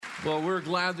Well, we're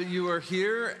glad that you are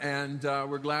here, and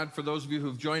we're glad for those of you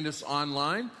who've joined us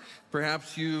online.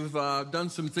 Perhaps you've done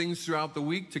some things throughout the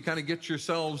week to kind of get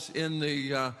yourselves in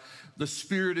the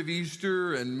spirit of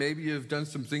Easter, and maybe you've done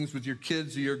some things with your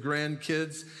kids or your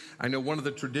grandkids. I know one of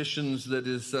the traditions that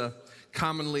is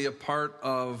commonly a part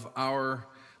of our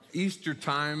Easter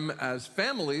time as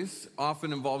families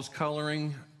often involves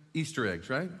coloring Easter eggs,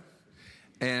 right?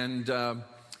 And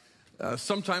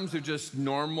sometimes they're just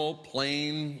normal,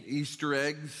 plain Easter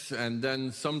eggs, and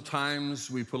then sometimes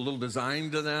we put a little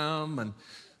design to them. And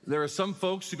there are some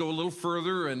folks who go a little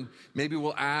further, and maybe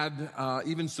we'll add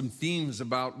even some themes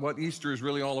about what Easter is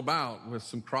really all about, with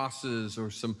some crosses or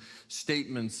some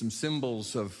statements, some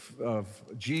symbols of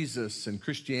Jesus and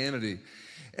Christianity.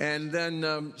 And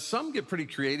then some get pretty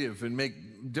creative and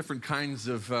make different kinds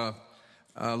of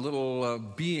little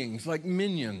beings, like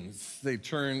minions. They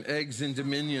turn eggs into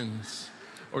minions.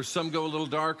 Or some go a little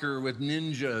darker with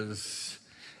ninjas.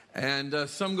 And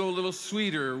some go a little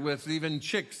sweeter with even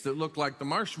chicks that look like the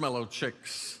Marshmallow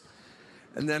Chicks.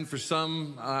 And then for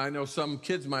some, I know some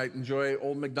kids might enjoy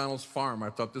Old MacDonald's Farm. I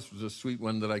thought this was a sweet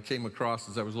one that I came across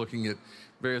as I was looking at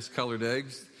various colored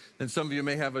eggs. And some of you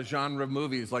may have a genre of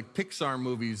movies, like Pixar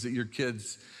movies, that your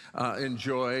kids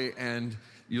enjoy, and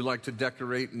you like to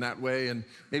decorate in that way. And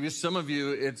maybe some of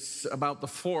you, it's about the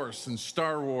Force and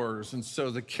Star Wars, and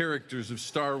so the characters of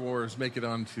Star Wars make it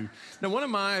onto. Now, one of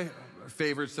my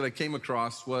favorites that I came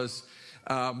across was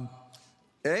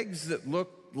eggs that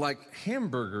looked like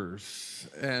hamburgers,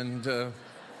 and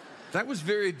that was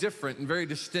very different and very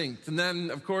distinct. And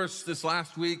then, of course, this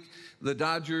last week, the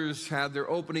Dodgers had their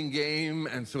opening game,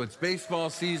 and so it's baseball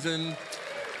season.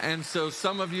 And so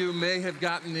some of you may have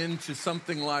gotten into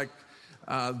something like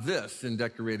this in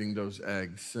decorating those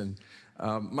eggs. And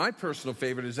my personal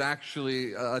favorite is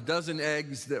actually a dozen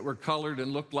eggs that were colored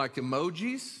and looked like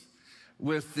emojis,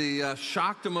 with the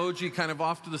shocked emoji kind of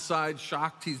off to the side,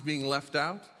 shocked he's being left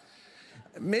out.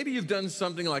 Maybe you've done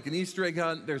something like an Easter egg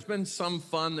hunt. There's been some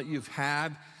fun that you've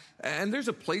had, and there's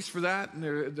a place for that, and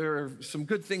there are some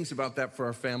good things about that for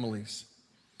our families.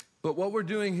 But what we're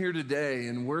doing here today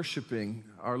in worshiping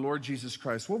our Lord Jesus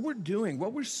Christ, what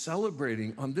we're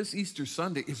celebrating on this Easter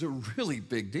Sunday is a really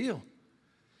big deal.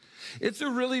 It's a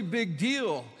really big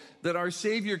deal that our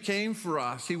Savior came for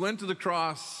us. He went to the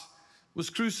cross, was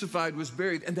crucified, was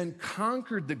buried, and then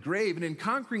conquered the grave. And in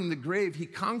conquering the grave, he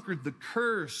conquered the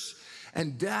curse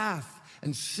and death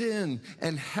and sin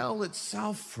and hell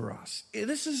itself for us.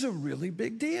 This is a really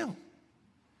big deal.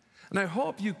 And I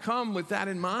hope you come with that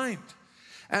in mind.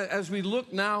 As we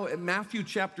look now at Matthew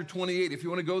chapter 28, if you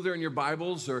want to go there in your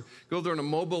Bibles or go there in a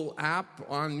mobile app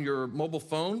on your mobile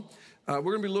phone, we're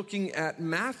going to be looking at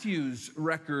Matthew's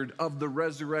record of the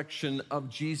resurrection of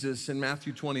Jesus in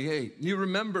Matthew 28. You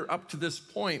remember, up to this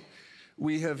point,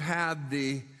 we have had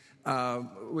the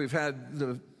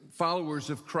followers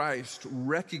of Christ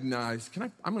recognize.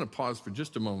 I'm going to pause for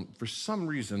just a moment. For some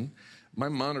reason, my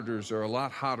monitors are a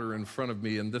lot hotter in front of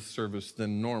me in this service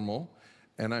than normal,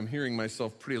 and I'm hearing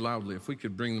myself pretty loudly. If we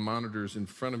could bring the monitors in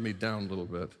front of me down a little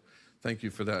bit. Thank you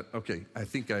for that. Okay, I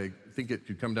think it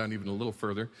could come down even a little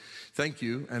further. Thank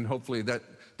you, and hopefully that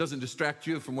doesn't distract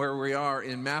you from where we are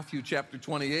in Matthew chapter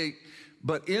 28.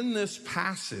 But in this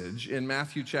passage, in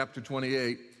Matthew chapter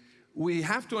 28, we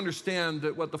have to understand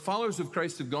that what the followers of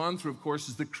Christ have gone through, of course,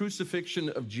 is the crucifixion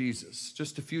of Jesus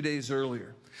just a few days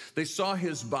earlier. They saw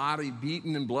his body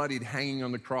beaten and bloodied hanging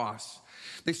on the cross.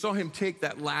 They saw him take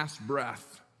that last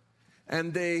breath,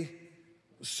 and they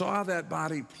saw that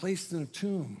body placed in a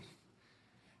tomb.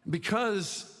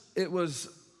 Because it was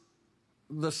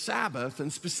the Sabbath,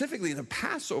 and specifically the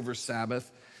Passover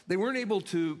Sabbath, they weren't able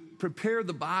to prepare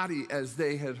the body as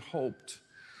they had hoped.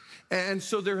 And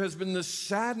so there has been this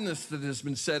sadness that has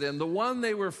been set in. The one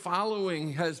they were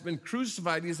following has been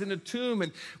crucified. He's in a tomb,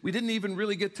 and we didn't even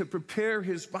really get to prepare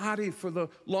his body for the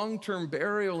long-term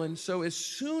burial. And so as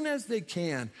soon as they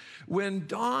can, when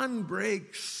dawn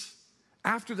breaks,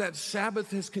 after that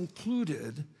Sabbath has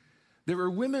concluded, there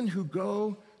are women who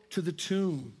go to the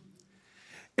tomb.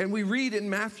 And we read in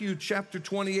Matthew chapter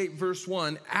 28, verse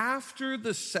 1, after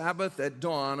the Sabbath at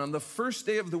dawn on the first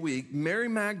day of the week, Mary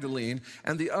Magdalene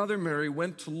and the other Mary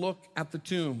went to look at the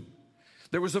tomb.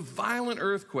 There was a violent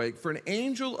earthquake, for an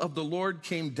angel of the Lord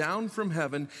came down from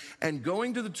heaven and,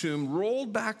 going to the tomb,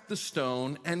 rolled back the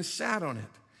stone and sat on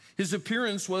it. His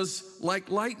appearance was like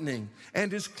lightning,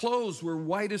 and his clothes were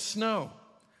white as snow.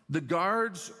 The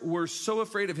guards were so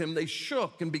afraid of him, they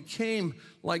shook and became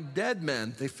like dead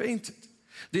men. They fainted.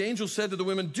 The angel said to the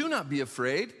women, "Do not be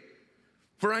afraid,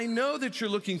 for I know that you're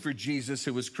looking for Jesus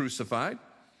who was crucified.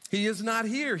 He is not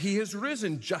here. He has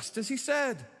risen, just as he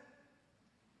said.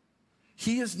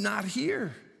 he is not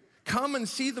here. Come and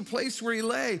see the place where he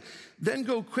lay. Then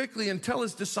go quickly and tell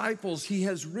his disciples, he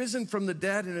has risen from the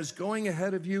dead and is going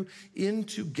ahead of you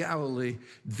into Galilee.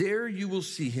 There you will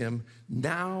see him.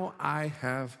 Now I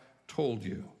have told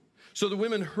you." So the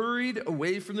women hurried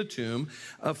away from the tomb,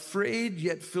 afraid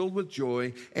yet filled with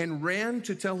joy, and ran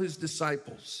to tell his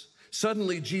disciples.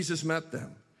 Suddenly Jesus met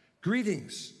them.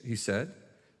 "Greetings," he said.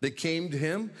 They came to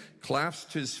him,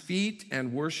 clasped his feet,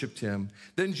 and worshiped him.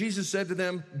 Then Jesus said to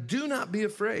them, "Do not be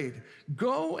afraid.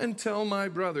 Go and tell my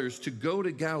brothers to go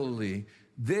to Galilee.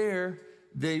 There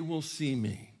they will see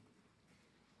me."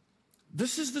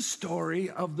 This is the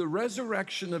story of the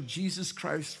resurrection of Jesus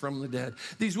Christ from the dead.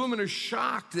 These women are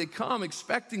shocked. They come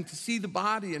expecting to see the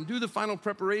body and do the final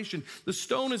preparation. The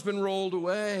stone has been rolled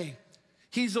away.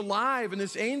 He's alive, and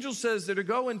this angel says they're to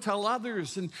go and tell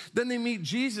others. And then they meet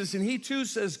Jesus, and he too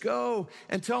says, "Go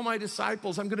and tell my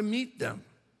disciples I'm going to meet them."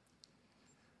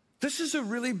 This is a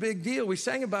really big deal. We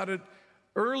sang about it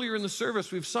earlier in the service.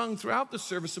 We've sung throughout the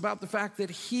service about the fact that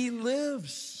he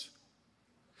lives.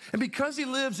 And because he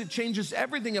lives, it changes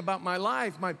everything about my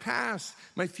life, my past,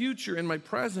 my future, and my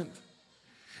present.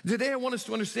 Today, I want us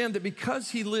to understand that because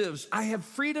he lives, I have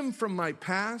freedom from my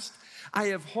past, I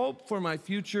have hope for my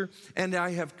future, and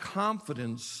I have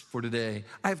confidence for today.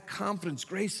 I have confidence,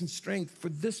 grace, and strength for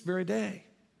this very day.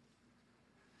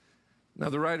 Now,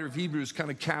 the writer of Hebrews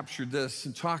kind of captured this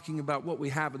in talking about what we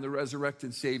have in the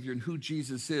resurrected Savior and who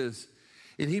Jesus is.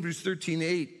 In Hebrews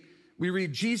 13:8, we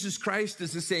read, "Jesus Christ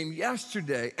is the same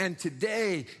yesterday and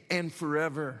today and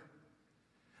forever."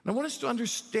 And I want us to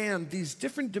understand these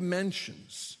different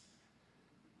dimensions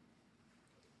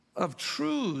of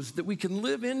truths that we can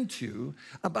live into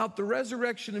about the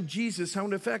resurrection of Jesus, how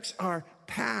it affects our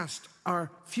past, our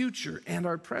future, and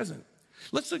our present.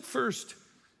 Let's look first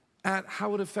at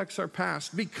how it affects our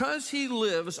past. Because he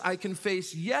lives, I can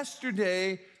face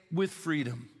yesterday with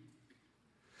freedom.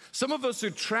 Some of us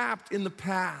are trapped in the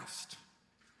past.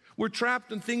 We're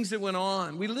trapped in things that went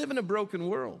on. We live in a broken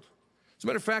world. As a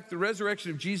matter of fact, the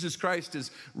resurrection of Jesus Christ is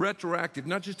retroactive,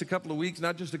 not just a couple of weeks,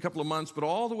 not just a couple of months, but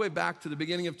all the way back to the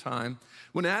beginning of time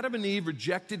when Adam and Eve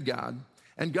rejected God,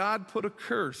 and God put a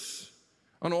curse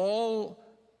on all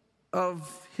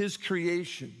of his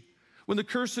creation. When the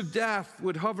curse of death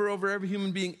would hover over every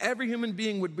human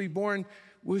being would be born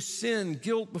with sin,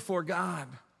 guilt before God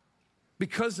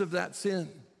because of that sin.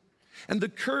 And the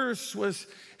curse was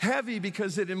heavy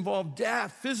because it involved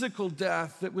death, physical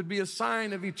death, that would be a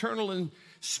sign of eternal and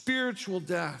spiritual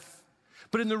death.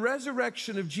 But in the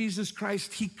resurrection of Jesus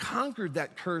Christ, he conquered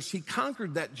that curse. He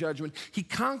conquered that judgment. He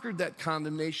conquered that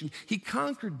condemnation. He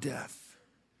conquered death.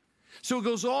 So it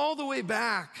goes all the way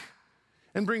back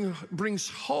and brings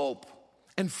hope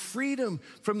and freedom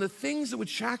from the things that would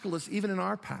shackle us even in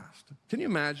our past. Can you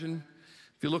imagine?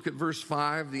 If you look at verse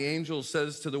 5, the angel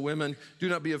says to the women, "Do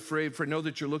not be afraid, for I know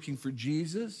that you're looking for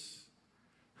Jesus,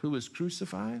 who was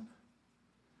crucified."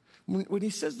 When he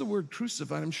says the word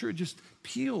crucified, I'm sure it just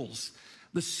peels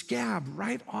the scab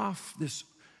right off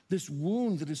this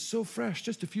wound that is so fresh,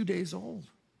 just a few days old.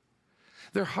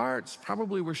 Their hearts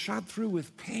probably were shot through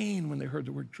with pain when they heard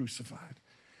the word crucified.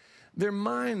 Their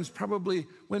minds probably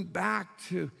went back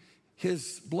to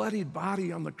his bloodied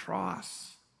body on the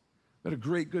cross. We had a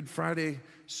great Good Friday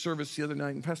service the other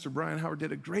night, and Pastor Brian Howard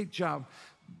did a great job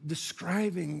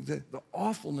describing the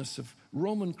awfulness of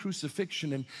Roman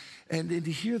crucifixion, and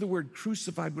to hear the word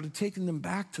crucified would have taken them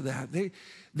back to that.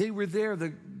 They were there. The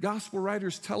gospel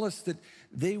writers tell us that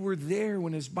they were there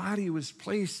when his body was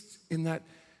placed in that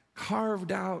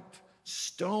carved out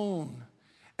stone,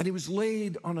 and he was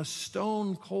laid on a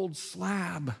stone cold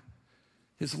slab,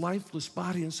 his lifeless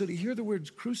body. And so to hear the words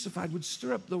crucified would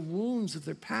stir up the wounds of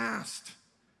their past.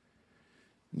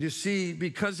 And you see,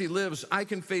 because he lives, I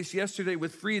can face yesterday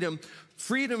with freedom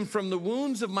from the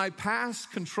wounds of my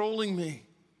past controlling me.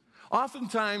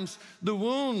 Oftentimes, the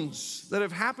wounds that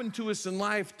have happened to us in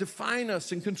life define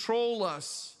us and control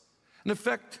us and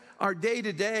affect our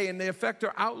day-to-day, and they affect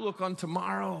our outlook on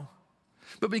tomorrow.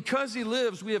 But because he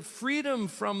lives, we have freedom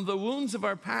from the wounds of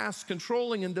our past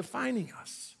controlling and defining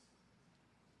us.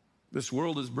 This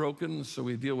world is broken, so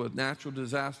we deal with natural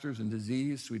disasters and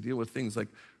disease. We deal with things like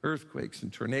earthquakes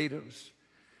and tornadoes.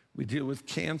 We deal with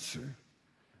cancer.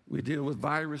 We deal with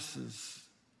viruses.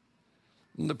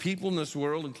 And the people in this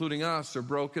world, including us, are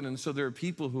broken, and so there are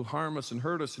people who harm us and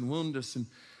hurt us and wound us. And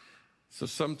so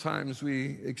sometimes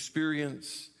we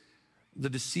experience the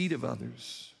deceit of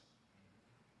others.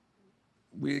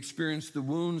 We experience the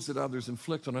wounds that others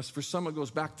inflict on us. For some, it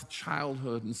goes back to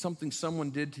childhood and something someone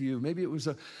did to you. Maybe it was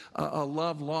a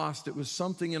love lost. It was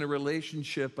something in a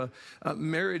relationship, a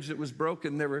marriage that was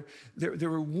broken. There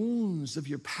were wounds of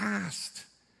your past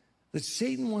that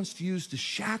Satan wants to use to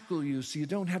shackle you so you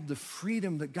don't have the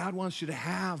freedom that God wants you to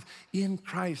have in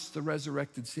Christ, the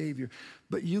resurrected Savior.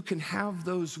 But you can have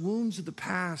those wounds of the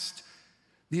past,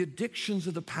 the addictions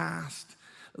of the past,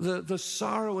 the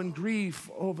sorrow and grief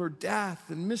over death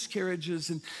and miscarriages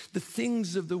and the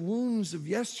things of the wounds of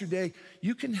yesterday.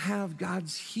 You can have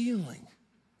God's healing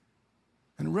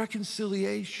and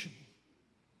reconciliation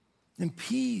and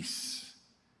peace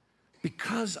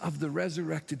because of the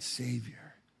resurrected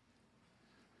Savior.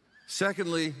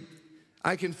 Secondly,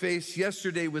 I can face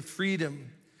yesterday with freedom.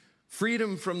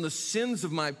 Freedom from the sins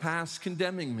of my past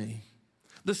condemning me.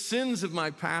 The sins of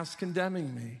my past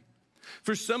condemning me.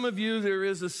 For some of you, there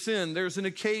is a sin, there's an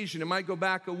occasion. It might go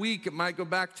back a week, it might go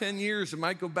back 10 years, it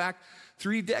might go back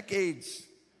 3 decades.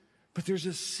 But there's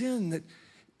a sin that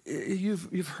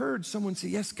you've heard someone say,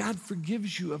 yes, God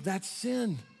forgives you of that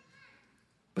sin.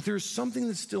 But there's something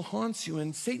that still haunts you,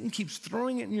 and Satan keeps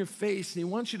throwing it in your face, and he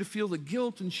wants you to feel the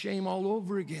guilt and shame all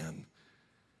over again.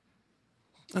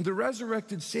 And the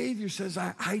resurrected Savior says,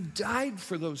 I died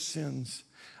for those sins.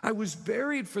 I was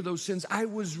buried for those sins. I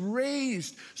was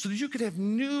raised so that you could have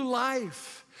new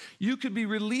life. You could be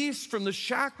released from the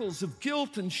shackles of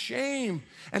guilt and shame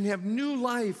and have new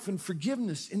life and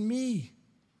forgiveness in me.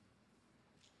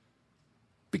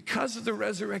 Because of the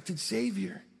resurrected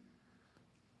Savior,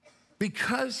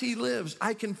 because he lives,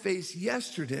 I can face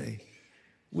yesterday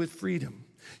with freedom.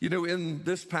 You know, in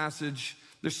this passage,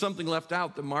 there's something left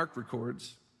out that Mark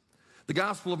records. The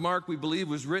Gospel of Mark, we believe,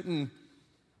 was written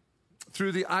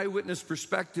through the eyewitness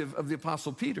perspective of the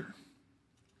Apostle Peter.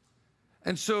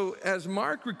 And so as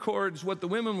Mark records what the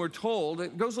women were told,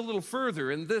 it goes a little further.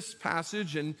 In this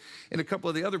passage and in a couple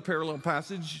of the other parallel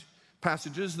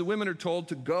passages, the women are told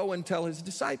to go and tell his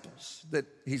disciples that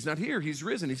he's not here, he's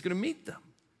risen, he's going to meet them.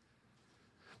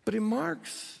 But in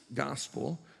Mark's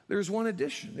gospel, there's one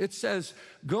addition. It says,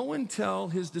 go and tell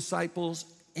his disciples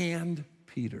and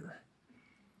Peter.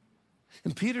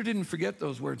 And Peter didn't forget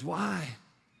those words. Why?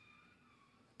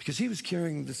 Because he was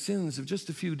carrying the sins of just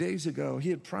a few days ago.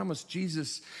 He had promised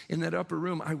Jesus in that upper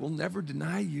room, I will never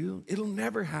deny you. It'll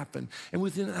never happen. And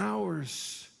within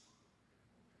hours,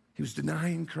 he was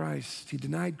denying Christ. He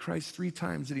denied Christ 3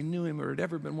 times that he knew him or had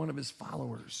ever been one of his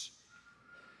followers.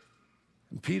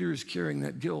 And Peter is carrying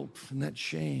that guilt and that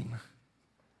shame.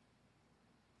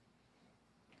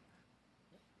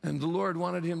 And the Lord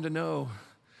wanted him to know,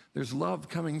 there's love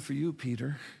coming for you,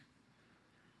 Peter.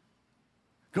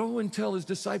 Go and tell his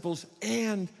disciples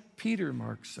and Peter,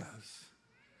 Mark says.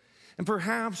 And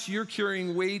perhaps you're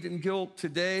carrying weight and guilt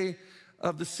today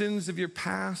of the sins of your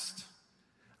past.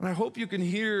 And I hope you can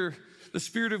hear the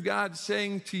Spirit of God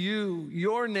saying to you,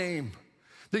 your name,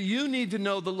 that you need to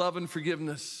know the love and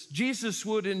forgiveness. Jesus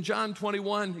would, in John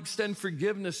 21, extend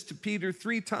forgiveness to Peter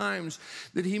 3 times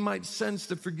that he might sense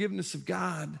the forgiveness of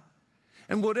God.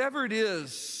 And whatever it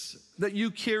is that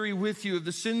you carry with you of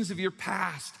the sins of your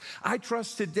past, I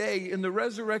trust today in the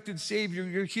resurrected Savior,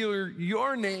 your healer,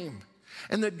 your name,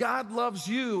 and that God loves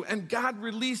you and God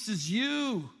releases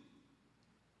you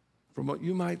from what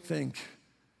you might think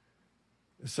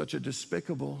is such a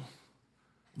despicable,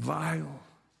 vile,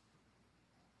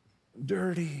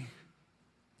 dirty,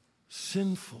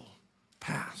 sinful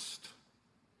past.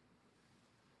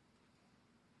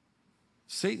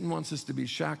 Satan wants us to be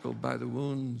shackled by the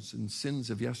wounds and sins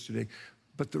of yesterday,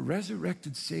 but the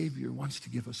resurrected Savior wants to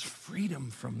give us freedom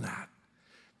from that,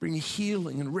 bring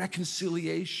healing and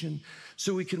reconciliation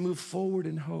so we can move forward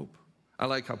in hope. I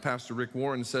like how Pastor Rick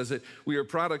Warren says it, we are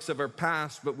products of our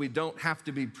past, but we don't have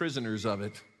to be prisoners of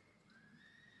it.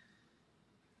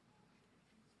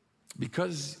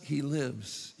 Because he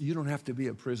lives, you don't have to be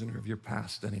a prisoner of your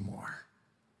past anymore.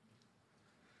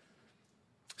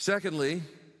 Secondly,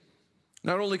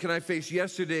 not only can I face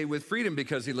yesterday with freedom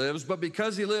because he lives, but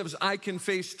because he lives, I can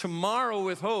face tomorrow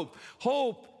with hope.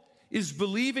 Hope is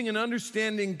believing and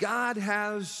understanding God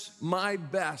has my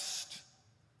best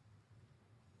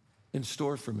in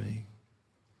store for me.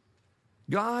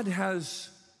 God has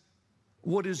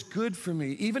what is good for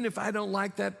me. Even if I don't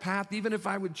like that path, even if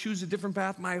I would choose a different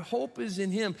path, my hope is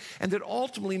in him. And that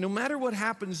ultimately, no matter what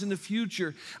happens in the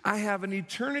future, I have an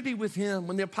eternity with him.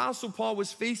 When the Apostle Paul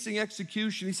was facing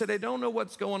execution, he said, I don't know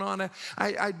what's going on.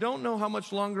 I don't know how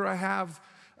much longer I have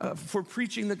for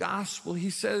preaching the gospel. He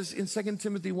says in 2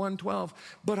 Timothy 1:12,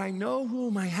 but I know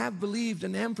whom I have believed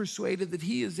and am persuaded that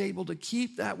he is able to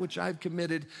keep that which I've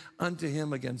committed unto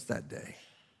him against that day.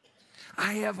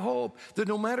 I have hope that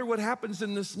no matter what happens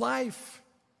in this life,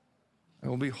 I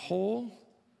will be whole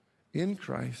in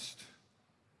Christ.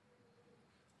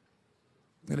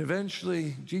 And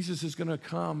eventually, Jesus is going to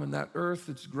come, and that earth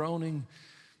that's groaning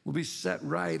will be set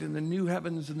right, and the new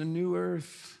heavens and the new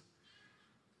earth.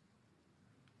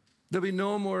 There'll be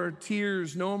no more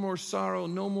tears, no more sorrow,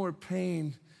 no more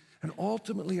pain. And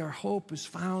ultimately, our hope is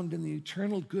found in the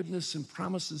eternal goodness and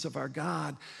promises of our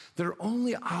God that are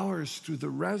only ours through the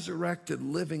resurrected,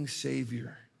 living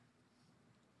Savior.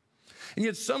 And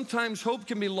yet sometimes hope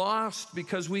can be lost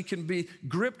because we can be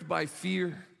gripped by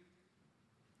fear.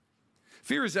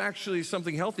 Fear is actually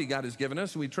something healthy God has given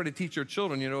us, and we try to teach our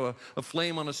children, a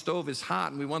flame on a stove is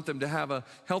hot, and we want them to have a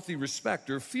healthy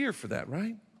respect or fear for that,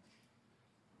 right?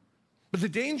 But the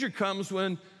danger comes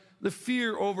when the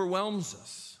fear overwhelms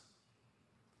us.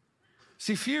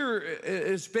 See, fear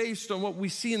is based on what we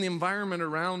see in the environment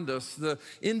around us, the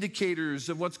indicators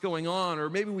of what's going on, or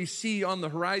maybe we see on the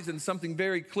horizon something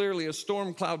very clearly, a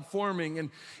storm cloud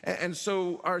forming, and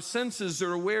so our senses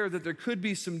are aware that there could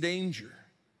be some danger.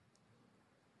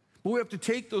 But we have to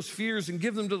take those fears and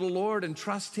give them to the Lord and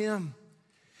trust Him.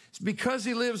 It's because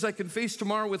He lives, I can face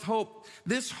tomorrow with hope.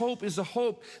 This hope is a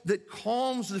hope that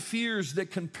calms the fears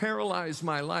that can paralyze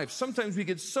my life. Sometimes we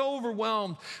get so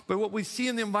overwhelmed by what we see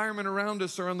in the environment around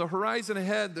us or on the horizon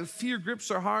ahead, the fear grips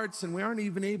our hearts and we aren't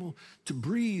even able to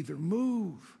breathe or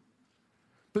move.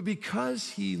 But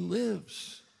because He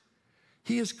lives,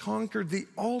 He has conquered the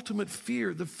ultimate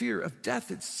fear, the fear of death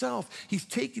itself. He's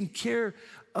taken care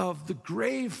of the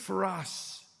grave for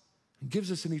us and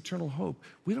gives us an eternal hope.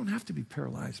 We don't have to be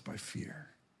paralyzed by fear.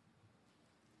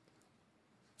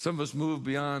 Some of us move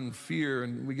beyond fear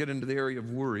and we get into the area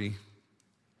of worry.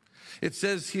 It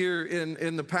says here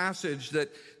in the passage that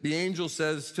the angel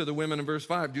says to the women in verse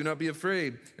 5, do not be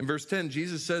afraid. In verse 10,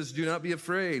 Jesus says, do not be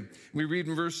afraid. We read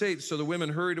in verse 8, so the women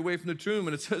hurried away from the tomb,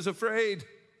 and it says, afraid,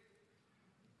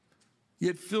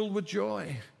 yet filled with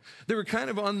joy. They were kind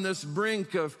of on this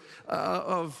brink of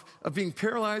being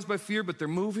paralyzed by fear, but they're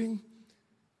moving.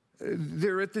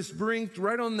 They're at this brink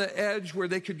right on the edge where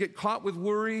they could get caught with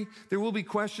worry. There will be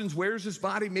questions. Where's his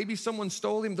body? Maybe someone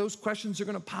stole him. Those questions are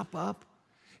going to pop up.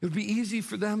 It would be easy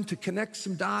for them to connect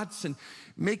some dots and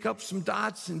make up some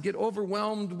dots and get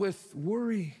overwhelmed with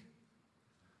worry.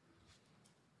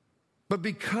 But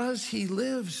because He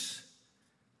lives,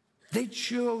 they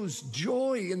chose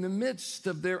joy in the midst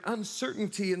of their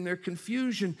uncertainty and their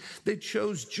confusion. They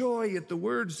chose joy at the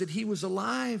words that He was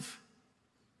alive.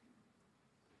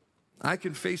 I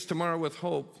can face tomorrow with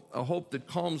hope, a hope that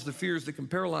calms the fears that can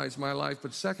paralyze my life.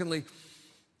 But secondly,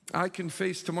 I can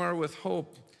face tomorrow with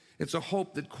hope. It's a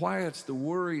hope that quiets the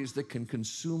worries that can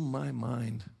consume my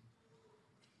mind.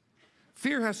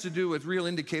 Fear has to do with real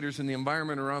indicators in the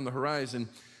environment around the horizon.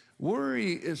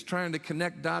 Worry is trying to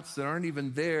connect dots that aren't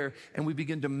even there, and we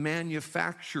begin to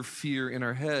manufacture fear in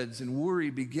our heads, and worry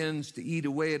begins to eat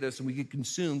away at us, and we get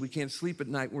consumed. We can't sleep at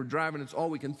night. We're driving. It's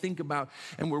all we can think about,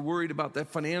 and we're worried about that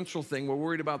financial thing. We're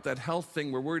worried about that health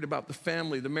thing. We're worried about the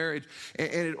family, the marriage,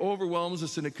 and it overwhelms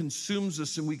us, and it consumes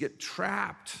us, and we get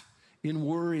trapped in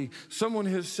worry. Someone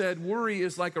has said, worry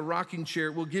is like a rocking chair.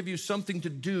 It will give you something to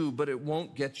do, but it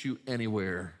won't get you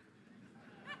anywhere.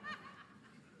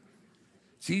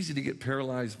 It's easy to get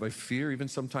paralyzed by fear, even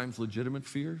sometimes legitimate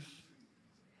fears.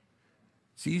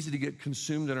 It's easy to get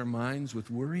consumed in our minds with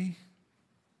worry.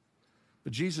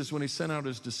 But Jesus, when He sent out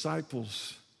His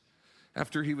disciples,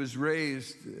 after He was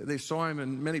raised, they saw Him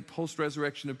in many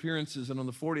post-resurrection appearances, and on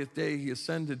the 40th day, He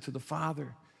ascended to the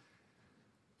Father.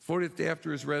 40th day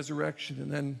after His resurrection,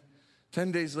 and then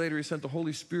 10 days later, He sent the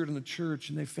Holy Spirit in the church,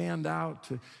 and they fanned out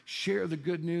to share the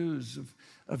good news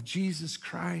of Jesus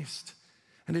Christ.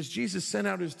 And as Jesus sent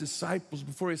out His disciples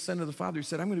before He ascended to the Father, He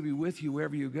said, I'm going to be with you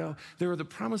wherever you go. There are the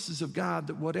promises of God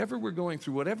that whatever we're going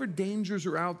through, whatever dangers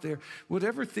are out there,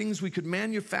 whatever things we could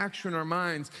manufacture in our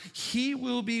minds, He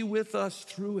will be with us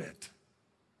through it.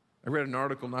 I read an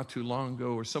article not too long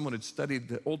ago where someone had studied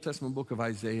the Old Testament book of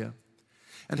Isaiah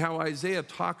and how Isaiah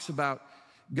talks about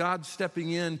God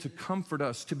stepping in to comfort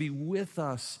us, to be with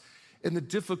us in the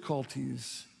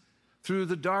difficulties, through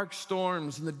the dark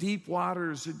storms and the deep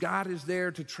waters. God is there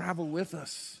to travel with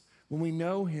us when we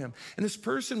know Him. And this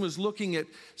person was looking at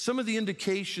some of the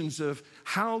indications of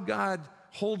how God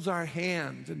holds our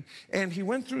hand. And he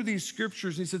went through these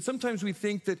scriptures, and he said, sometimes we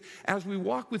think that as we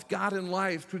walk with God in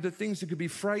life through the things that could be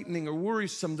frightening or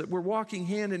worrisome, that we're walking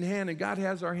hand in hand and God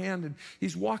has our hand and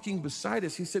He's walking beside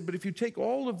us. He said, but if you take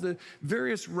all of the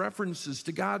various references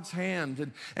to God's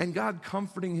hand and God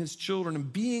comforting His children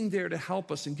and being there to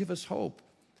help us and give us hope,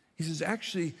 he says,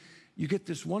 actually, you get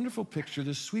this wonderful picture,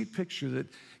 this sweet picture that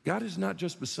God is not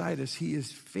just beside us, he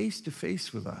is face to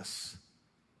face with us.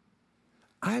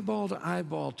 Eyeball to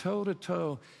eyeball, toe to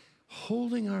toe,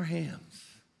 holding our hands.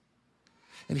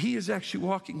 And he is actually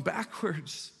walking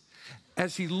backwards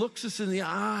as he looks us in the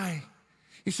eye.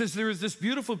 He says there is this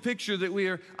beautiful picture that we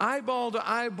are eyeball to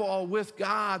eyeball with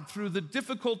God through the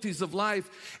difficulties of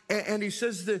life. And he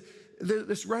says that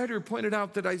this writer pointed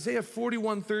out that Isaiah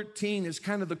 41:13 is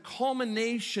kind of the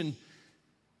culmination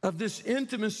of this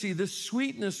intimacy, this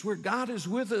sweetness where God is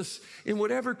with us in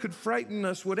whatever could frighten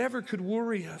us, whatever could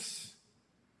worry us.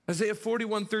 Isaiah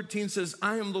 41:13 says,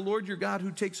 I am the Lord your God who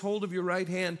takes hold of your right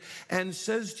hand and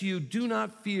says to you, do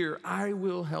not fear, I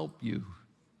will help you.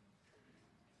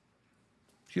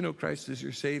 If you know Christ as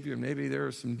your Savior, maybe there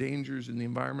are some dangers in the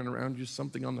environment around you,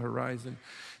 something on the horizon.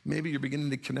 Maybe you're beginning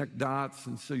to connect dots,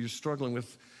 and so you're struggling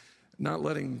with not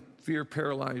letting fear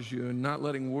paralyze you and not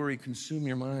letting worry consume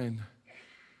your mind.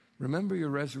 Remember your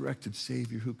resurrected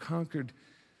Savior who conquered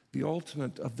the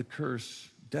ultimate of the curse,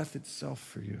 death itself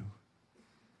for you.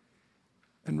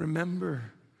 And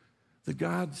remember that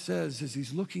God says, as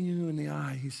he's looking you in the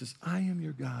eye, he says, I am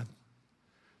your God.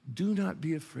 Do not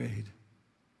be afraid.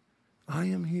 I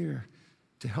am here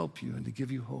to help you and to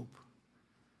give you hope.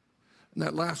 And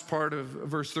that last part of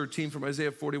verse 13 from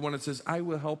Isaiah 41, it says, I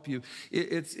will help you.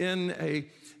 It's in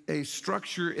a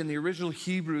structure in the original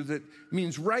Hebrew that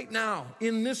means right now,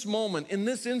 in this moment, in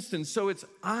this instant. So it's,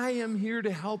 I am here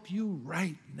to help you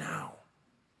right now.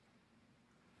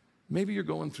 Maybe you're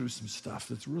going through some stuff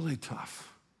that's really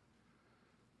tough.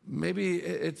 Maybe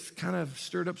it's kind of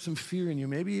stirred up some fear in you.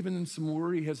 Maybe even some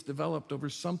worry has developed over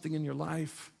something in your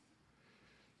life.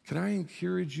 Can I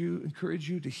encourage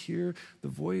you to hear the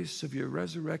voice of your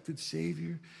resurrected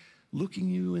Savior looking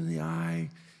you in the eye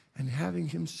and having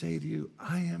him say to you,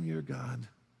 I am your God.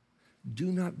 Do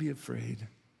not be afraid.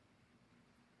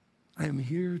 I am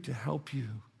here to help you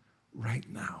right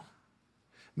now.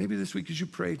 Maybe this week as you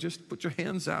pray, just put your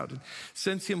hands out and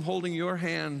sense him holding your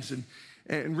hands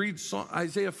and read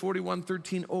Isaiah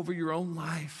 41:13 over your own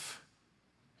life.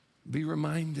 Be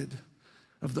reminded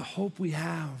of the hope we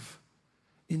have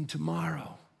in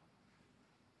tomorrow,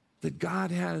 that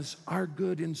God has our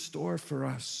good in store for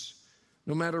us,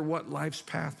 no matter what life's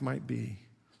path might be.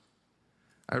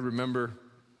 I remember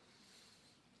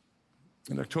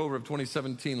in October of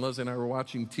 2017, Leslie and I were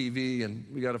watching TV and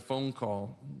we got a phone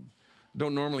call.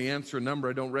 Don't normally answer a number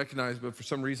I don't recognize, but for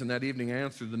some reason that evening I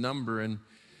answered the number, and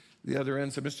the other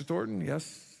end said, Mr. Thornton,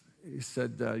 yes? He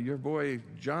said, your boy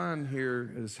John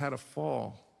here has had a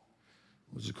fall.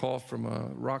 It was a call from a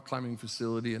rock climbing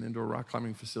facility, an indoor rock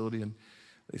climbing facility, and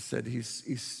they said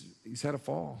he's had a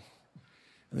fall.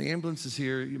 And the ambulance is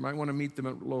here. You might want to meet them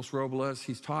at Los Robles.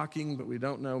 He's talking, but we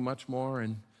don't know much more.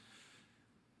 And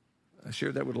I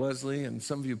shared that with Leslie, and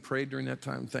some of you prayed during that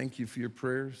time. Thank you for your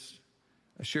prayers.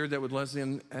 I shared that with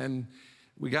Leslie, and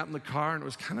we got in the car, and it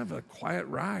was kind of a quiet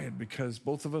ride because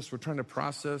both of us were trying to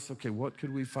process, okay, what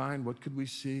could we find? What could we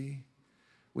see?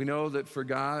 We know that for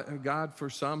God for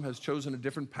some has chosen a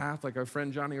different path, like our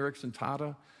friend Johnny Erickson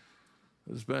Tata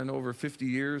has been over 50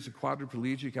 years a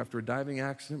quadriplegic after a diving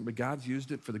accident, but God's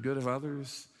used it for the good of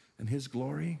others and his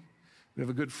glory. We have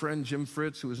a good friend, Jim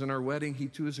Fritz, who was in our wedding. He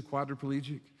too is a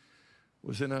quadriplegic,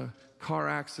 was in a car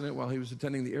accident while he was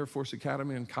attending the Air Force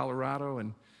Academy in Colorado,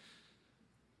 and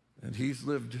he's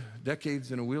lived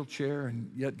decades in a wheelchair,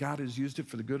 and yet God has used it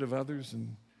for the good of others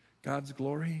and God's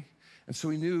glory. And so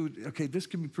we knew, okay, this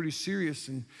can be pretty serious,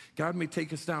 and God may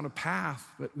take us down a path,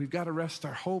 but we've got to rest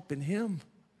our hope in him.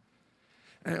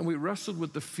 And we wrestled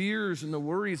with the fears and the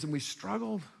worries, and we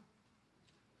struggled.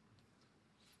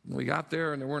 And we got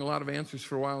there, and there weren't a lot of answers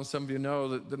for a while, and some of you know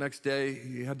that the next day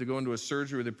he had to go into a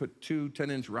surgery where they put 2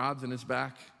 10-inch rods in his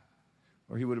back,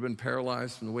 or he would have been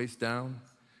paralyzed from the waist down.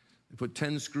 They put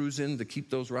 10 screws in to keep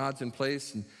those rods in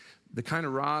place, and the kind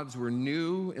of rods were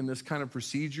new in this kind of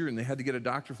procedure, and they had to get a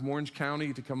doctor from Orange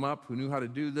County to come up who knew how to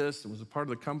do this and was a part of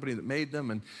the company that made them.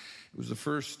 And it was the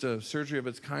first surgery of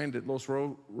its kind at Los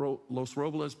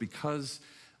Robles because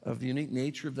of the unique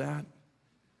nature of that.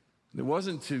 And it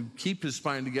wasn't to keep his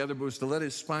spine together, but it was to let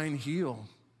his spine heal.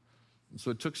 And so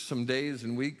it took some days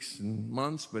and weeks and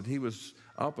months, but he was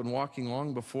up and walking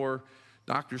long before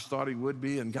doctors thought he would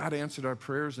be, and God answered our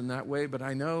prayers in that way. But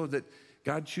I know that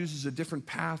God chooses a different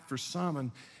path for some,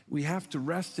 and we have to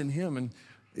rest in him. And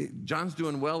John's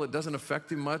doing well. It doesn't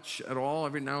affect him much at all.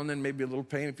 Every now and then, maybe a little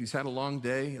pain if he's had a long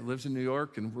day. He lives in New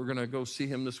York, and we're going to go see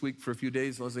him this week for a few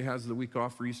days. Leslie has the week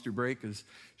off for Easter break as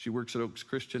she works at Oaks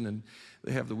Christian, and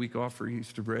they have the week off for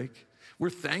Easter break. We're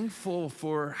thankful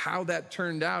for how that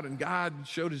turned out, and God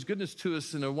showed his goodness to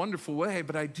us in a wonderful way.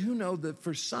 But I do know that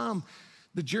for some,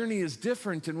 the journey is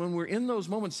different. And when we're in those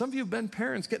moments, some of you have been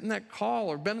parents, getting that call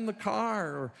or been in the car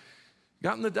or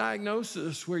gotten the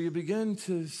diagnosis where you begin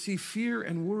to see fear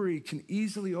and worry can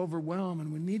easily overwhelm.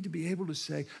 And we need to be able to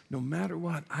say, no matter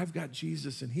what, I've got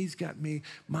Jesus and he's got me.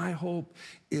 My hope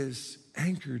is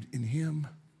anchored in him.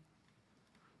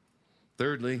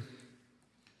 Thirdly,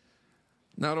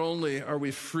 not only are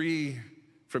we free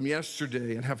from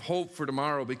yesterday and have hope for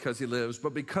tomorrow because he lives,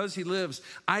 but because he lives,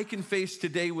 I can face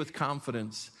today with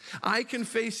confidence. I can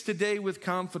face today with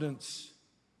confidence.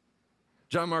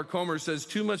 John Mark Comer says,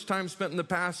 too much time spent in the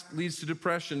past leads to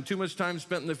depression. Too much time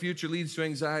spent in the future leads to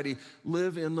anxiety.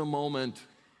 Live in the moment.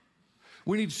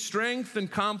 We need strength and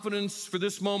confidence for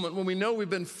this moment when we know we've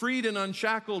been freed and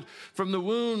unshackled from the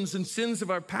wounds and sins of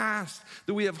our past,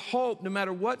 that we have hope no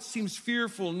matter what seems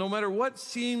fearful, no matter what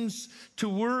seems to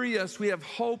worry us, we have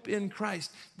hope in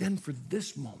Christ. Then for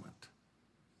this moment,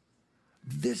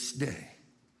 this day,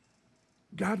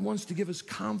 God wants to give us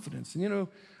confidence. And you know,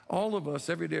 all of us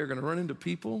every day are going to run into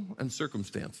people and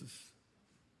circumstances.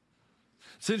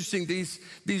 It's interesting,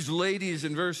 these ladies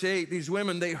in verse 8, these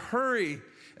women, they hurry.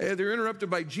 They're interrupted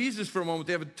by Jesus for a moment.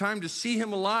 They have time to see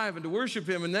him alive and to worship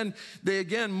him. And then they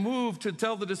again move to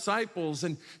tell the disciples.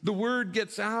 And the word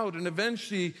gets out. And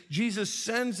eventually Jesus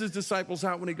sends his disciples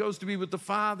out when he goes to be with the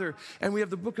Father. And we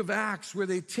have the book of Acts where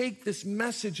they take this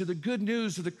message of the good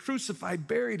news of the crucified,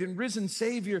 buried, and risen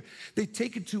Savior. They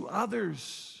take it to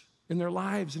others in their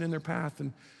lives and in their path.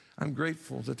 And I'm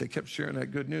grateful that they kept sharing that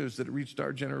good news, that it reached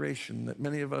our generation, that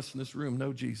many of us in this room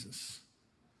know Jesus.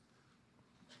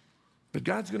 But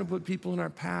God's going to put people in our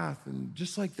path, and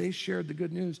just like they shared the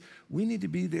good news, we need to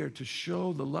be there to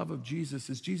show the love of Jesus.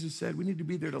 As Jesus said, we need to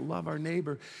be there to love our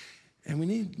neighbor, and we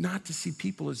need not to see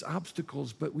people as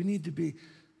obstacles, but we need to be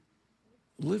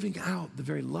living out the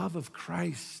very love of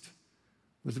Christ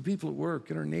with the people at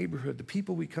work, in our neighborhood, the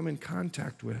people we come in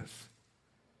contact with.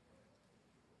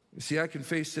 You see, I can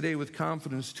face today with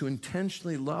confidence to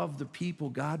intentionally love the people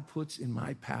God puts in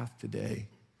my path today.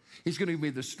 He's going to give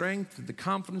me the strength, the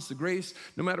confidence, the grace,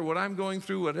 no matter what I'm going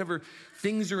through, whatever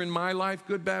things are in my life,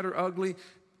 good, bad, or ugly,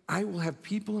 I will have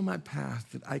people in my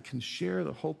path that I can share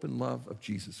the hope and love of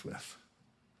Jesus with.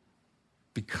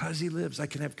 Because he lives, I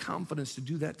can have confidence to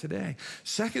do that today.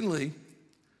 Secondly,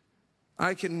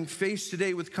 I can face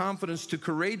today with confidence to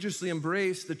courageously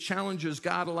embrace the challenges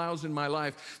God allows in my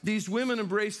life. These women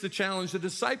embrace the challenge. The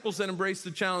disciples then embrace the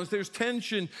challenge. There's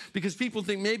tension because people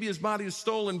think maybe his body is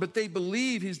stolen, but they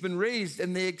believe he's been raised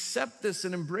and they accept this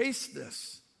and embrace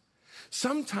this.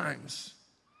 Sometimes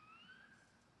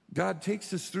God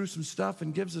takes us through some stuff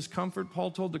and gives us comfort,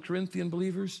 Paul told the Corinthian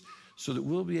believers, so that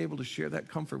we'll be able to share that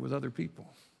comfort with other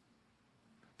people.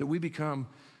 That we become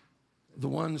the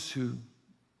ones who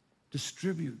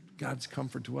distribute God's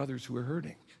comfort to others who are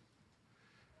hurting.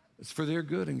 It's for their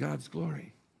good and God's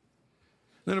glory.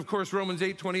 Then, of course, Romans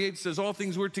 8:28 says, all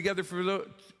things work together for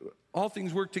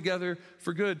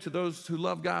good to those who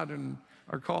love God and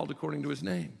are called according to his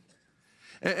name.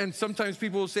 And sometimes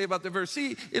people will say about the verse,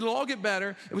 see, it'll all get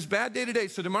better. It was a bad day today,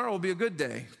 so tomorrow will be a good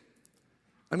day.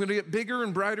 I'm going to get bigger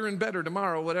and brighter and better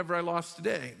tomorrow, whatever I lost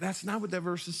today. That's not what that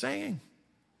verse is saying.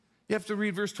 You have to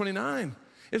read verse 29.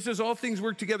 It says all things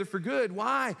work together for good.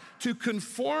 Why? To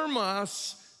conform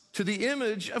us to the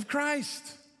image of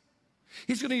Christ.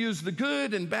 He's going to use the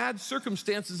good and bad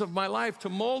circumstances of my life to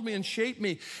mold me and shape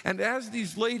me. And as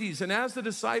these ladies and as the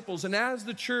disciples and as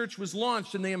the church was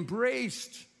launched and they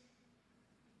embraced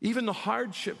even the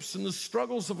hardships and the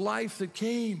struggles of life that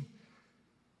came,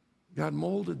 God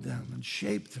molded them and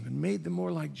shaped them and made them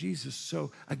more like Jesus.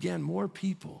 So again, more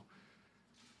people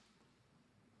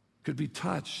could be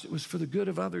touched. It was for the good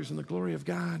of others and the glory of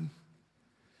God.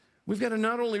 We've got to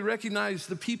not only recognize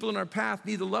the people in our path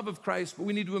need the love of Christ, but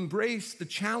we need to embrace the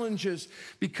challenges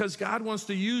because God wants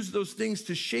to use those things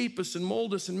to shape us and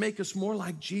mold us and make us more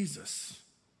like Jesus.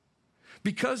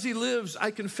 Because he lives, I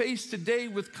can face today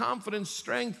with confidence,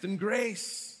 strength, and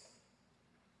grace.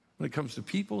 When it comes to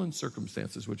people and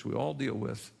circumstances, which we all deal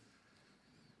with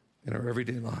in our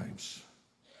everyday lives.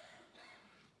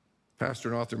 Pastor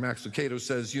and author Max Lucado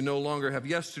says, you no longer have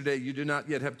yesterday, you do not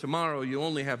yet have tomorrow, you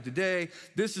only have today.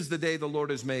 This is the day the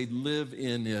Lord has made, live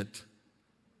in it.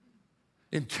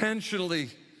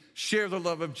 Intentionally share the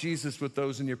love of Jesus with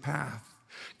those in your path.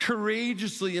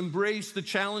 Courageously embrace the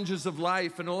challenges of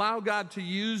life and allow God to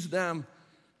use them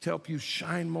to help you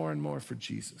shine more and more for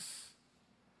Jesus.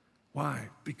 Why?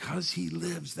 Because he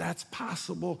lives. That's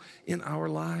possible in our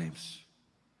lives.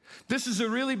 This is a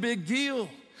really big deal.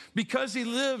 Because he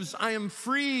lives, I am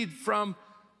freed from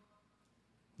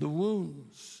the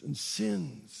wounds and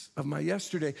sins of my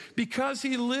yesterday. Because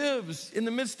he lives in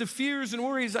the midst of fears and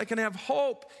worries, I can have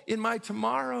hope in my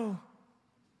tomorrow.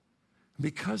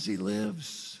 Because he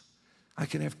lives, I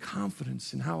can have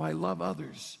confidence in how I love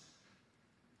others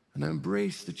and I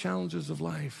embrace the challenges of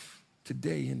life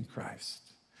today in Christ.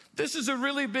 This is a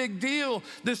really big deal,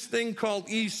 this thing called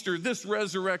Easter, this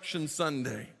Resurrection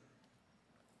Sunday.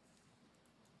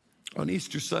 On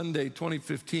Easter Sunday,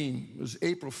 2015, it was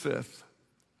April 5th.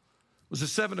 It was a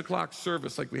 7 o'clock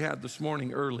service like we had this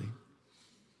morning early.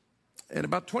 And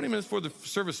about 20 minutes before the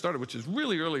service started, which is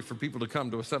really early for people to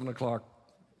come to a 7 o'clock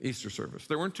Easter service.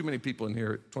 There weren't too many people in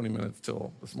here at 20 minutes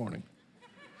till this morning.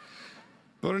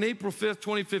 But on April 5th,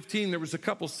 2015, there was a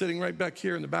couple sitting right back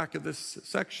here in the back of this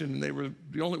section, and they were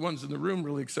the only ones in the room,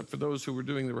 really, except for those who were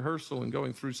doing the rehearsal and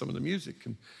going through some of the music.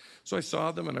 And so I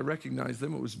saw them, and I recognized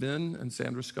them. It was Vin and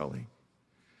Sandra Scully.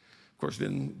 Of course,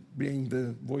 Vin being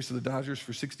the voice of the Dodgers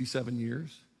for 67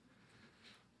 years.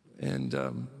 And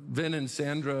Vin and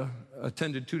Sandra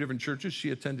attended two different churches.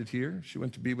 She attended here. She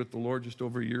went to be with the Lord just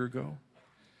over a year ago.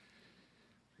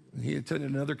 He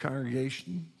attended another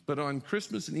congregation, but on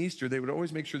Christmas and Easter, they would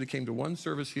always make sure they came to one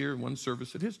service here and one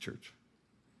service at his church.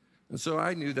 And so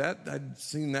I knew that. I'd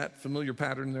seen that familiar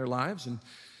pattern in their lives, and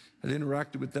I'd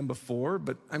interacted with them before,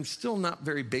 but I'm still not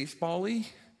very baseball-y.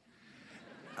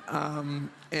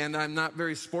 And I'm not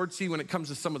very sportsy when it comes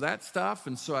to some of that stuff.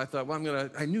 And so I thought, well,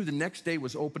 I knew the next day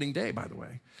was opening day, by the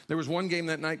way. There was one game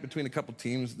that night between a couple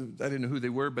teams. I didn't know who they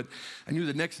were, but I knew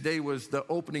the next day was the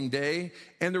opening day.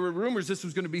 And there were rumors this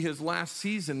was going to be his last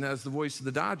season as the voice of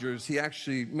the Dodgers. He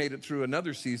actually made it through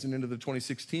another season into the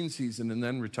 2016 season and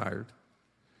then retired.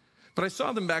 But I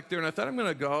saw them back there, and I thought, I'm going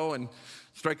to go and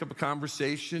strike up a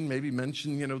conversation, maybe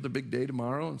mention, the big day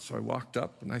tomorrow. And so I walked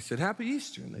up, and I said, Happy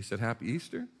Easter. And they said, Happy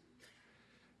Easter.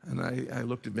 And I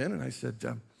looked at Ben, and I said,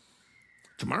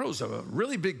 tomorrow's a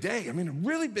really big day. I mean, a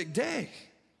really big day.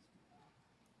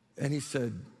 And he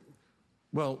said,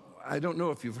 well, I don't know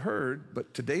if you've heard,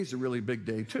 but today's a really big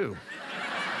day, too.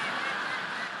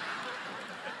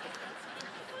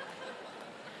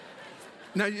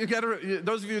 Now,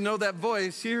 those of you who know that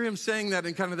voice, hear him saying that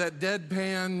in kind of that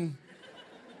deadpan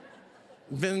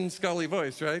Vin Scully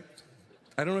voice, right?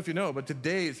 I don't know if you know, but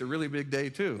today is a really big day,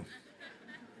 too.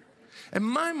 And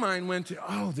my mind went to,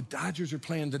 the Dodgers are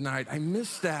playing tonight. I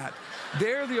missed that.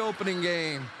 They're the opening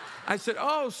game. I said,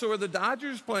 so are the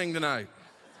Dodgers playing tonight?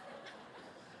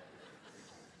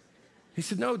 He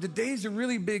said, no, today's a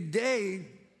really big day.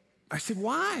 I said,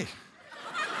 why?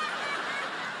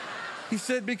 He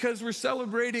said, because we're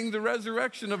celebrating the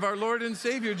resurrection of our Lord and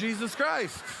Savior, Jesus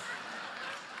Christ,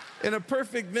 in a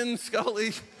perfect Vin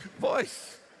Scully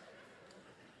voice.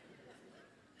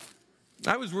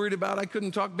 I was worried about I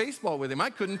couldn't talk baseball with him. I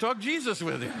couldn't talk Jesus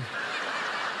with him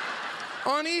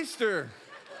on Easter.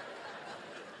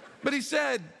 But he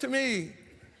said to me,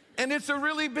 and it's a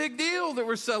really big deal that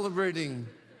we're celebrating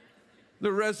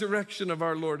the resurrection of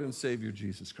our Lord and Savior,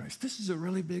 Jesus Christ. This is a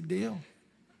really big deal.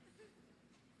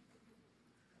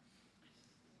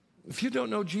 If you don't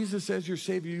know Jesus as your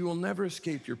Savior, you will never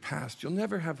escape your past. You'll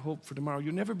never have hope for tomorrow.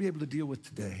 You'll never be able to deal with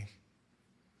today.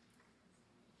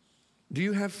 Do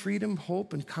you have freedom,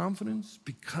 hope, and confidence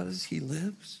because he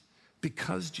lives?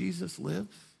 Because Jesus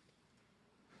lives?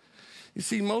 You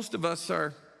see, most of us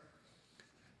are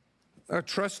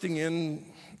trusting in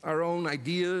our own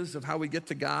ideas of how we get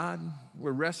to God.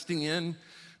 We're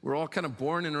we're all kind of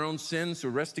born in our own sins, so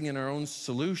we're resting in our own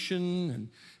solution.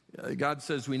 And God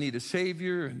says we need a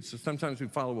Savior, and so sometimes we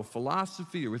follow a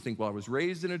philosophy, or we think, well, I was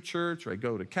raised in a church, or I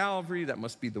go to Calvary, that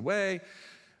must be the way.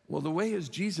 Well, the way is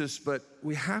Jesus, but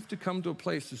we have to come to a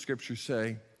place, the scriptures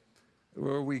say,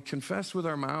 where we confess with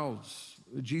our mouths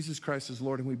that Jesus Christ is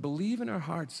Lord, and we believe in our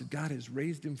hearts that God has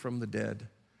raised him from the dead.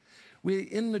 We,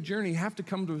 in the journey, have to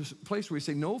come to a place where we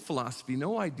say no philosophy,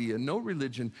 no idea, no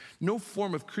religion, no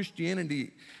form of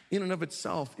Christianity in and of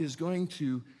itself is going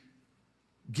to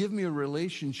give me a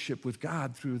relationship with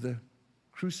God through the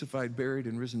crucified, buried,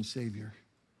 and risen Savior.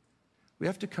 We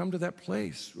have to come to that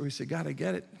place where we say, God, I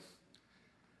get it.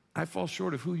 I fall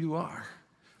short of who you are,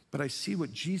 but I see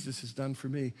what Jesus has done for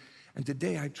me. And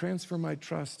today I transfer my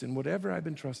trust in whatever I've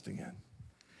been trusting in.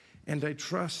 And I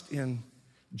trust in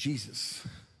Jesus,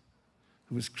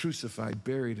 who was crucified,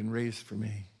 buried, and raised for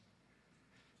me.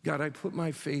 God, I put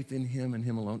my faith in him and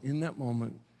him alone. In that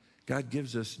moment, God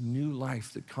gives us new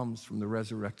life that comes from the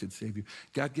resurrected Savior.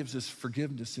 God gives us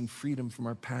forgiveness and freedom from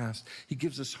our past. He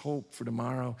gives us hope for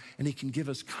tomorrow, and he can give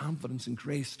us confidence and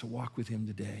grace to walk with him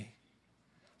today.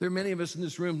 There are many of us in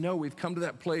this room know we've come to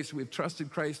that place, we've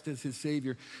trusted Christ as his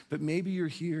Savior, but maybe you're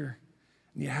here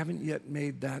and you haven't yet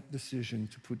made that decision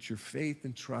to put your faith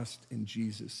and trust in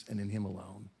Jesus and in him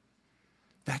alone,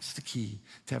 that's the key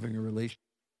to having a relationship.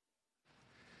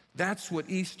 That's what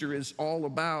Easter is all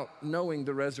about, knowing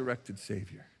the resurrected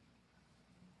Savior.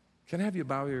 Can I have you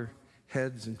bow your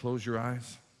heads and close your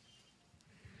eyes?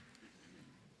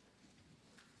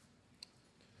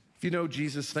 If you know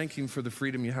Jesus, thank him for the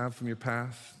freedom you have from your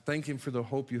past. Thank him for the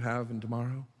hope you have in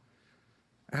tomorrow.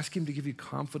 Ask him to give you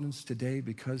confidence today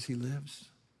because he lives.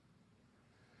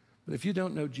 But if you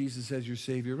don't know Jesus as your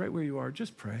Savior, right where you are,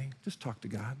 just pray. Just talk to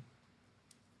God.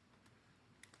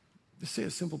 Just say a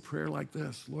simple prayer like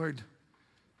this: Lord,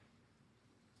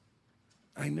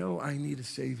 I know I need a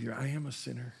Savior. I am a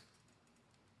sinner.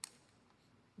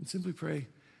 And simply pray,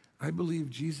 I believe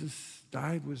Jesus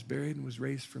died, was buried, and was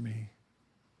raised for me.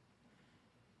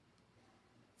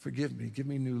 Forgive me. Give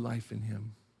me new life in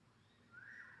him.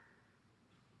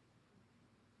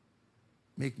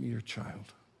 Make me your child.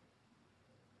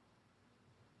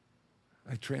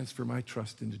 I transfer my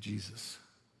trust into Jesus.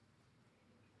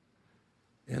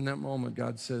 In that moment,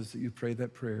 God says that you pray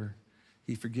that prayer,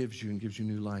 he forgives you and gives you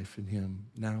new life in him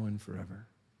now and forever.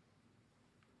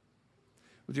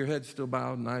 With your head still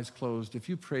bowed and eyes closed, if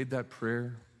you prayed that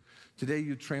prayer, today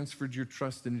you transferred your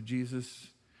trust into Jesus,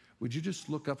 would you just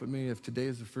look up at me? If today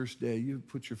is the first day you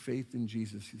put your faith in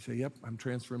Jesus, you say, yep, I'm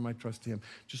transferring my trust to him.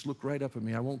 Just look right up at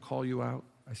me. I won't call you out.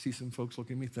 I see some folks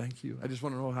looking at me. Thank you. I just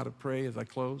want to know how to pray as I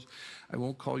close. I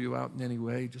won't call you out in any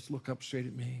way. Just look up straight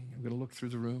at me. I'm going to look through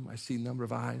the room. I see a number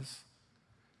of eyes.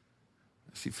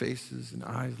 I see faces and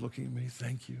eyes looking at me.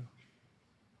 Thank you.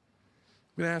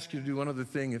 I'm going to ask you to do one other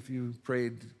thing. If you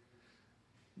prayed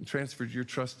and transferred your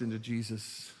trust into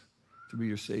Jesus to be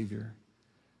your Savior,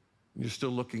 and you're still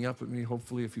looking up at me,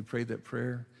 hopefully, if you prayed that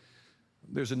prayer,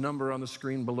 there's a number on the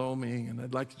screen below me, and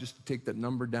I'd like to just take that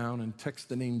number down and text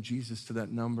the name Jesus to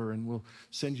that number, and we'll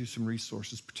send you some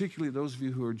resources, particularly those of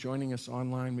you who are joining us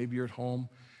online. Maybe you're at home.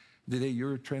 Today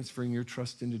you're transferring your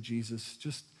trust into Jesus.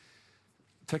 Just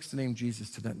text the name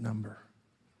Jesus to that number.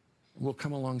 We'll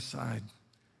come alongside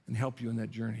and help you in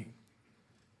that journey.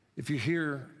 If you're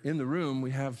here in the room,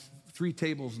 we have 3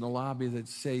 tables in the lobby that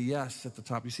say yes at the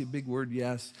top. You see a big word,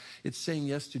 yes. It's saying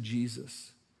yes to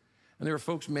Jesus. And there are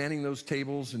folks manning those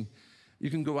tables, and you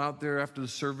can go out there after the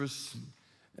service,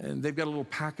 and they've got a little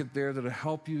packet there that'll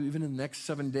help you even in the next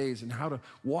 7 days in how to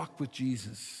walk with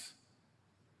Jesus,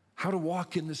 how to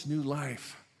walk in this new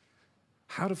life,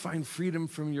 how to find freedom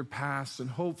from your past and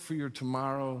hope for your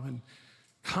tomorrow and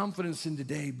confidence in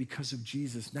today because of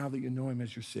Jesus, now that you know him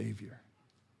as your Savior.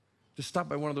 Just stop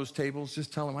by one of those tables.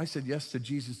 Just tell them, I said yes to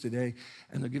Jesus today,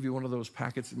 and they'll give you one of those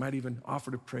packets. They might even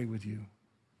offer to pray with you.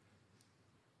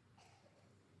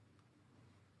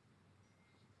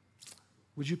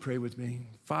 Would you pray with me?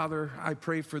 Father, I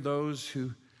pray for those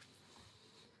who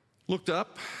looked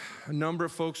up. A number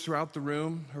of folks throughout the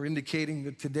room are indicating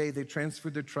that today they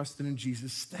transferred their trust in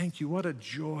Jesus. Thank you. What a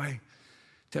joy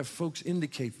to have folks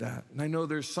indicate that. And I know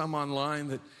there's some online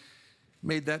that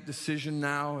made that decision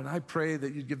now, and I pray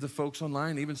that you'd give the folks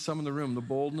online, even some in the room, the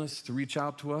boldness to reach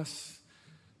out to us,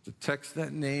 to text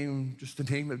that name, just the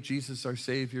name of Jesus, our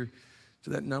Savior, to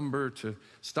that number, to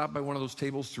stop by one of those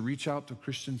tables, to reach out to a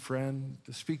Christian friend,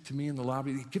 to speak to me in the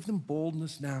lobby. Give them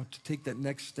boldness now to take that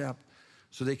next step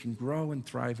so they can grow and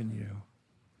thrive in you.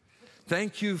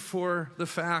 Thank you for the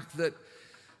fact that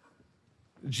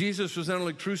Jesus was not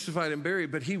only crucified and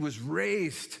buried, but he was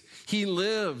raised. He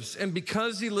lives. And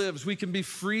because he lives, we can be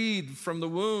freed from the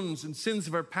wounds and sins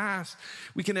of our past.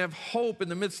 We can have hope in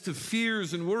the midst of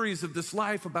fears and worries of this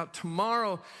life about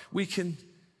tomorrow. We can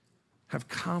have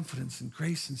confidence and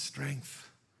grace and strength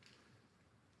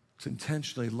to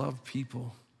intentionally love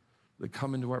people that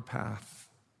come into our path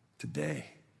today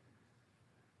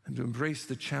and to embrace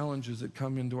the challenges that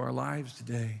come into our lives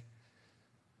today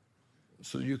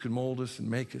so you can mold us and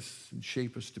make us and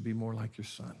shape us to be more like your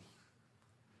Son.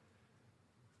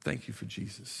 Thank you for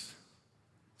Jesus.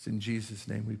 It's in Jesus'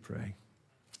 name we pray.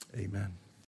 Amen.